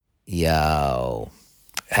Yo,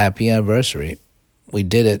 happy anniversary. We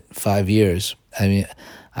did it 5 years. I mean,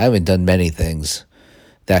 I haven't done many things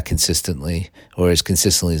that consistently or as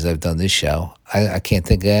consistently as I've done this show. I can't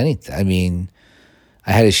think of anything. I mean,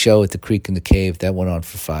 I had a show at the Creek in the Cave that went on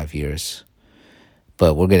for 5 years,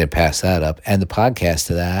 but we're going to pass that up. And the podcast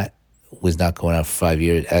to that was not going out for 5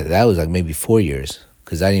 years. That was like maybe 4 years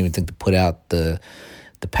because I didn't even think to put out the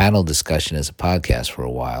panel discussion as a podcast for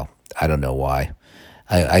a while. I don't know why.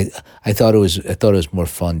 I thought it was more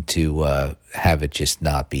fun to have it just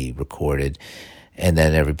not be recorded, and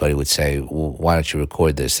then everybody would say, well, "Why don't you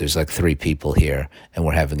record this? There's like 3 people here, and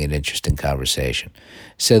we're having an interesting conversation."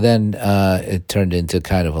 So then it turned into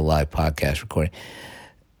kind of a live podcast recording.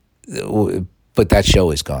 But that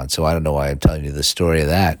show is gone, so I don't know why I'm telling you the story of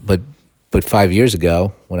that. But 5 years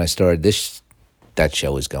ago, when I started this, that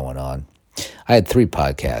show was going on. I had 3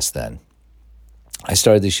 podcasts then. I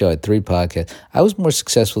started the show at 3 podcasts. I was more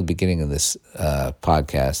successful at the beginning of this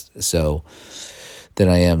podcast than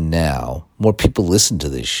I am now. More people listen to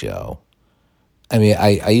this show. I mean,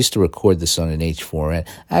 I used to record this on an H4n.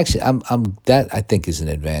 Actually, that I think is an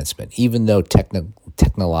advancement. Even though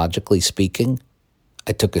technologically speaking,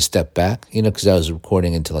 I took a step back, because I was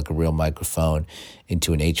recording into like a real microphone,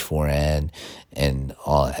 into an H4n, and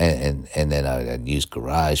then I'd use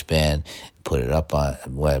GarageBand, put it up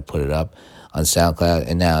on SoundCloud,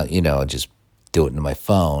 and now I just do it into my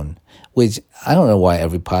phone. Which I don't know why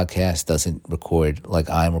every podcast doesn't record like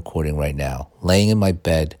I'm recording right now, laying in my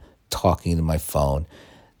bed, talking to my phone.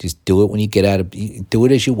 Just do it when you get do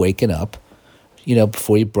it as you're waking up,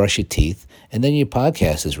 before you brush your teeth, and then your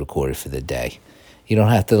podcast is recorded for the day. You don't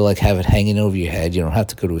have to like have it hanging over your head. You don't have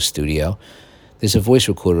to go to a studio. There's a voice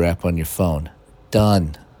recorder app on your phone.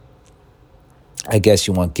 Done. I guess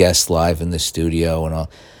you want guests live in the studio and all.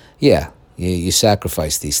 Yeah, you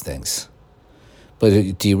sacrifice these things.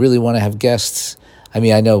 But do you really want to have guests? I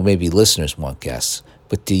mean, I know maybe listeners want guests,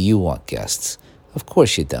 but do you want guests? Of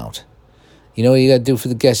course you don't. You know what you got to do for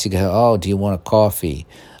the guests? You go, do you want a coffee?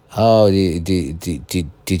 Oh,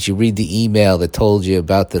 did you read the email that told you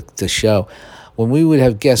about the show? When we would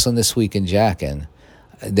have guests on This Week in Jackin',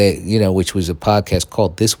 which was a podcast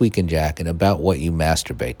called This Week in Jackin', about what you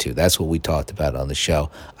masturbate to. That's what we talked about on the show.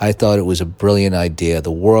 I thought it was a brilliant idea. The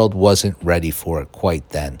world wasn't ready for it quite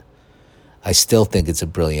then. I still think it's a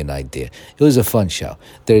brilliant idea. It was a fun show.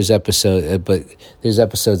 There's episodes up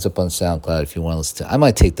on SoundCloud if you want to listen to. I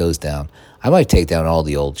might take those down. I might take down all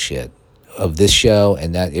the old shit of this show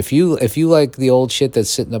and that. If you like the old shit that's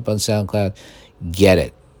sitting up on SoundCloud, get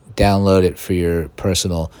it. Download it for your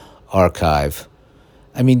personal archive.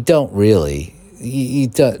 I mean, don't really. You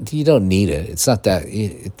don't need it. It's not that.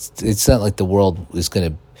 It's not like the world is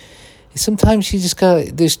going to. Sometimes you just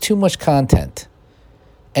got. There's too much content,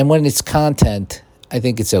 and when it's content, I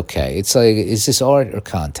think it's okay. It's like, is this art or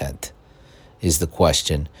content? Is the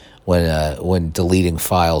question when deleting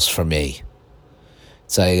files for me.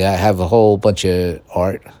 It's like I have a whole bunch of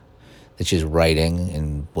art that's just writing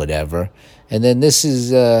and whatever. And then this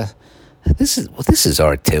is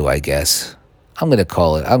art too, I guess. I'm gonna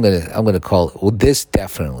call it. Well, this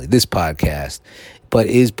definitely this podcast, but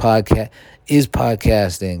is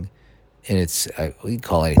podcasting, and it's we can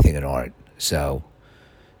call anything an art. So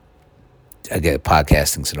I get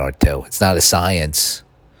podcasting's an art too. It's not a science.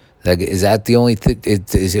 Is that the only thing?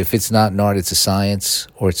 If it's not an art, it's a science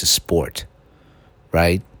or it's a sport,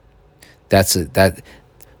 right? That.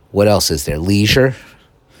 What else is there? Leisure.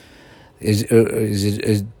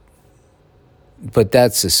 But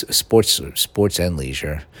that's a sports and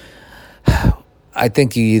leisure. I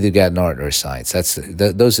think you either got an art or a science.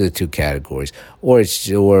 Those are the 2 categories, or it's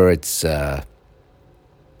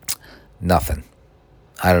nothing.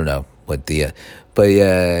 I don't know what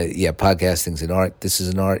podcasting's an art. This is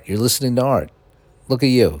an art. You're listening to art. Look at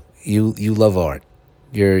you. You love art.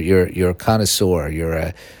 You're a connoisseur.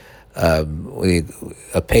 You're a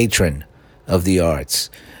patron of the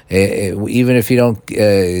arts. Even if you don't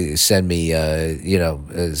send me,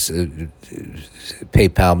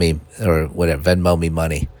 PayPal me or whatever, Venmo me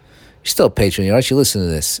money, you're still a patron. Aren't you listening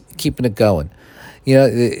to this? Keeping it going.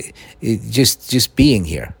 Just being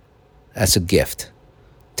here, that's a gift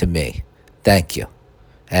to me. Thank you.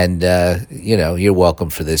 And, you're welcome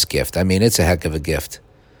for this gift. I mean, it's a heck of a gift,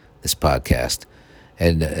 this podcast.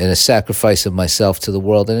 And a sacrifice of myself to the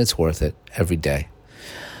world, and it's worth it every day.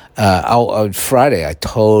 On Friday, I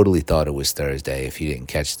totally thought it was Thursday. If you didn't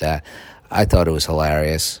catch that, I thought it was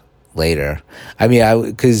hilarious. Later, I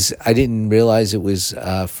mean, because I didn't realize it was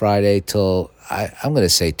Friday till I'm going to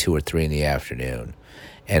say 2 or 3 in the afternoon,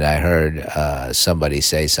 and I heard somebody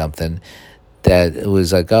say something that it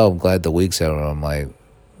was like, "Oh, I'm glad the week's over." I'm like,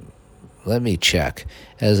 let me check.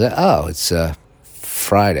 And I was like, oh, it's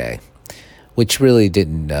Friday, which really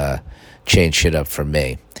didn't change shit up for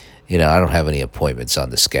me. I don't have any appointments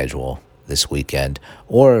on the schedule this weekend,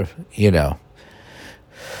 or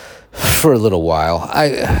for a little while.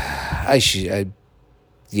 I should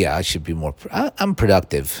be more. I'm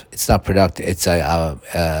productive. It's not productive. It's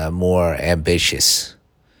more ambitious.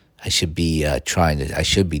 I should be I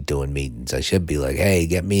should be doing meetings. I should be like, hey,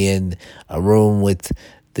 get me in a room with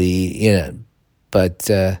but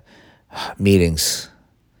meetings,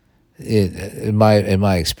 in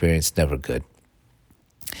my experience, never good.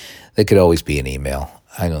 They could always be an email.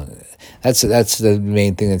 I don't. That's the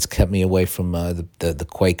main thing that's kept me away from the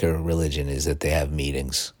Quaker religion, is that they have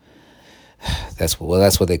meetings. That's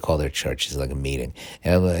what they call their church, is like a meeting.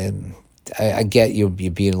 And I get you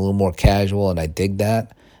being a little more casual, and I dig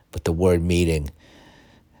that. But the word meeting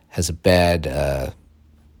has a bad.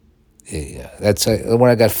 That's when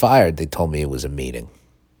I got fired. They told me it was a meeting.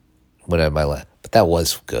 But that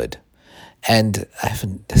was good, and I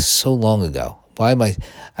haven't. So long ago. Why am I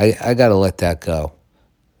got to let that go.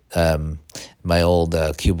 My old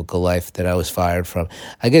cubicle life that I was fired from.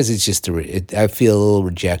 I guess it's just I feel a little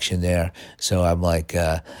rejection there. So I'm like,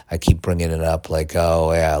 I keep bringing it up, like,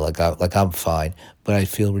 oh yeah, like I'm fine, but I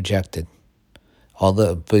feel rejected.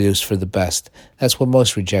 But it was for the best. That's what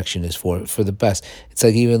most rejection is for the best. It's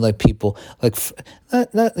like even like people, like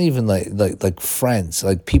not even like friends,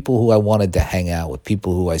 like people who I wanted to hang out with,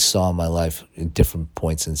 people who I saw in my life at different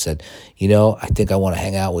points and said, I think I want to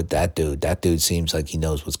hang out with that dude. That dude seems like he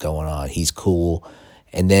knows what's going on. He's cool.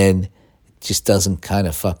 And then it just doesn't kind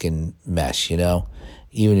of fucking mesh,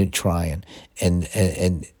 even in trying. And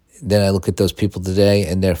then I look at those people today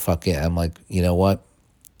and they're fucking, I'm like, you know what?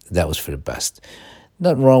 That was for the best.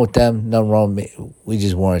 Nothing wrong with them. Nothing wrong with me. We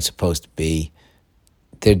just weren't supposed to be.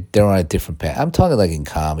 They're on a different path. I'm talking like in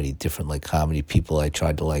comedy, different like comedy people. I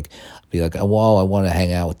tried to like be like, well, I want to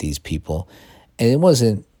hang out with these people, and it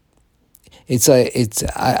wasn't. It's like it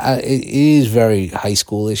is very high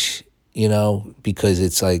schoolish, because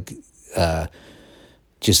it's like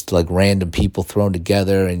just like random people thrown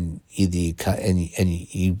together, and either you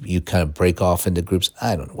kind of break off into groups.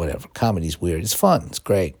 I don't know, whatever. Comedy's weird. It's fun. It's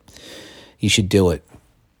great. You should do it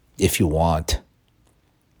if you want.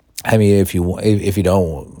 I mean, if you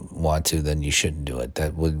don't want to, then you shouldn't do it.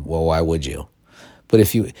 Why would you?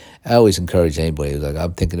 But I always encourage anybody who's like,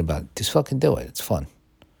 I'm thinking about it, just fucking do it. It's fun.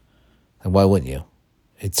 And why wouldn't you?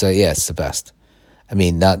 It's it's the best. I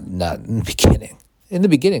mean, not in the beginning. In the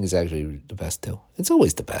beginning is actually the best too. It's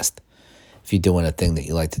always the best if you're doing a thing that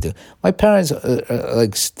you like to do. My parents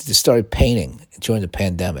started painting during the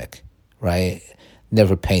pandemic, right?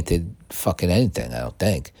 Never painted fucking anything, I don't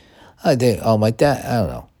think. My dad, I don't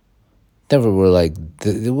know. Never were like,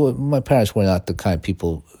 my parents were not the kind of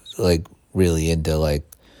people like really into like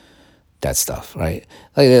that stuff, right?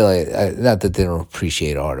 Like not that they don't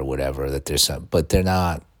appreciate art or whatever, that there's some, but they're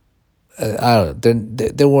not, I don't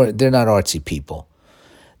know, they're not artsy people.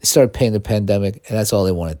 They started painting the pandemic, and that's all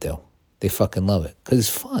they want to do. They fucking love it because it's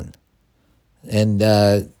fun. And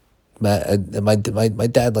my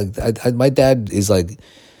dad my dad is like,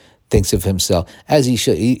 thinks of himself as he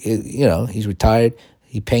should. He's retired.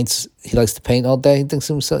 He paints. He likes to paint all day. He thinks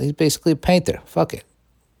of himself. He's basically a painter. Fuck it,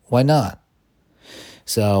 why not?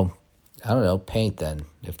 So I don't know. Paint then,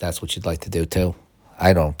 if that's what you'd like to do too.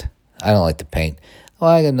 I don't like to paint. Well,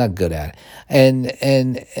 I'm not good at it.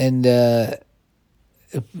 And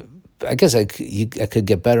I guess I could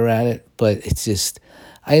get better at it, but it's just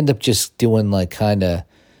I end up just doing like kind of.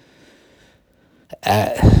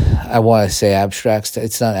 I want to say abstract.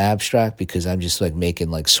 It's not abstract because I'm just like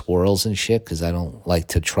making like swirls and shit because I don't like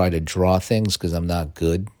to try to draw things because I'm not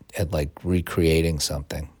good at like recreating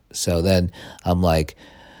something. So then I'm like,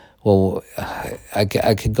 well, I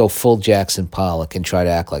could go full Jackson Pollock and try to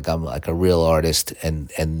act like I'm like a real artist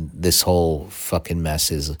and this whole fucking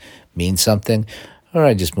mess means something, or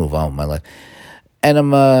I just move on with my life. And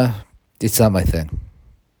it's not my thing.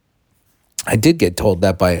 I did get told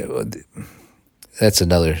that by. That's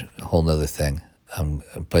whole nother thing.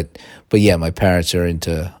 But yeah, my parents are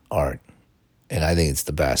into art, and I think it's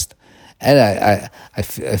the best. And I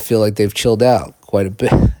feel like they've chilled out quite a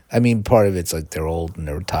bit. I mean, part of it's like they're old and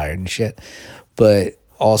they're retired and shit, but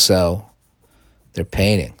also they're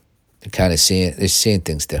painting. They're kind of they're seeing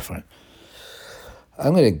things different.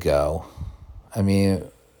 I'm gonna go. I mean,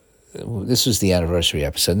 this was the anniversary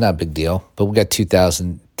episode, not a big deal, but we got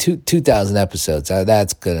 2,000 episodes.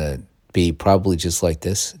 That's gonna be probably just like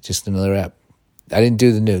this, just another app. I didn't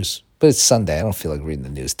do the news, but it's Sunday. I don't feel like reading the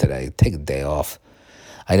news today. Take a day off.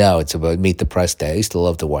 I know it's about Meet the Press Day. I used to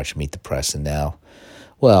love to watch Meet the Press, and now,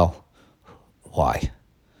 well, Why?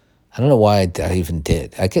 I don't know why I even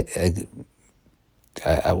did. I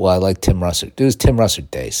like Tim Russert. It was Tim Russert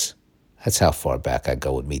days. That's how far back I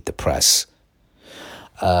go with Meet the Press.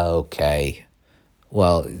 Okay.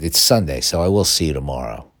 Well, it's Sunday, so I will see you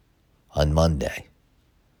tomorrow on Monday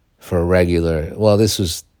for a regular. Well, this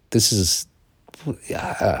is.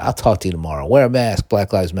 I'll talk to you tomorrow. Wear a mask.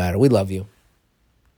 Black Lives Matter. We love you.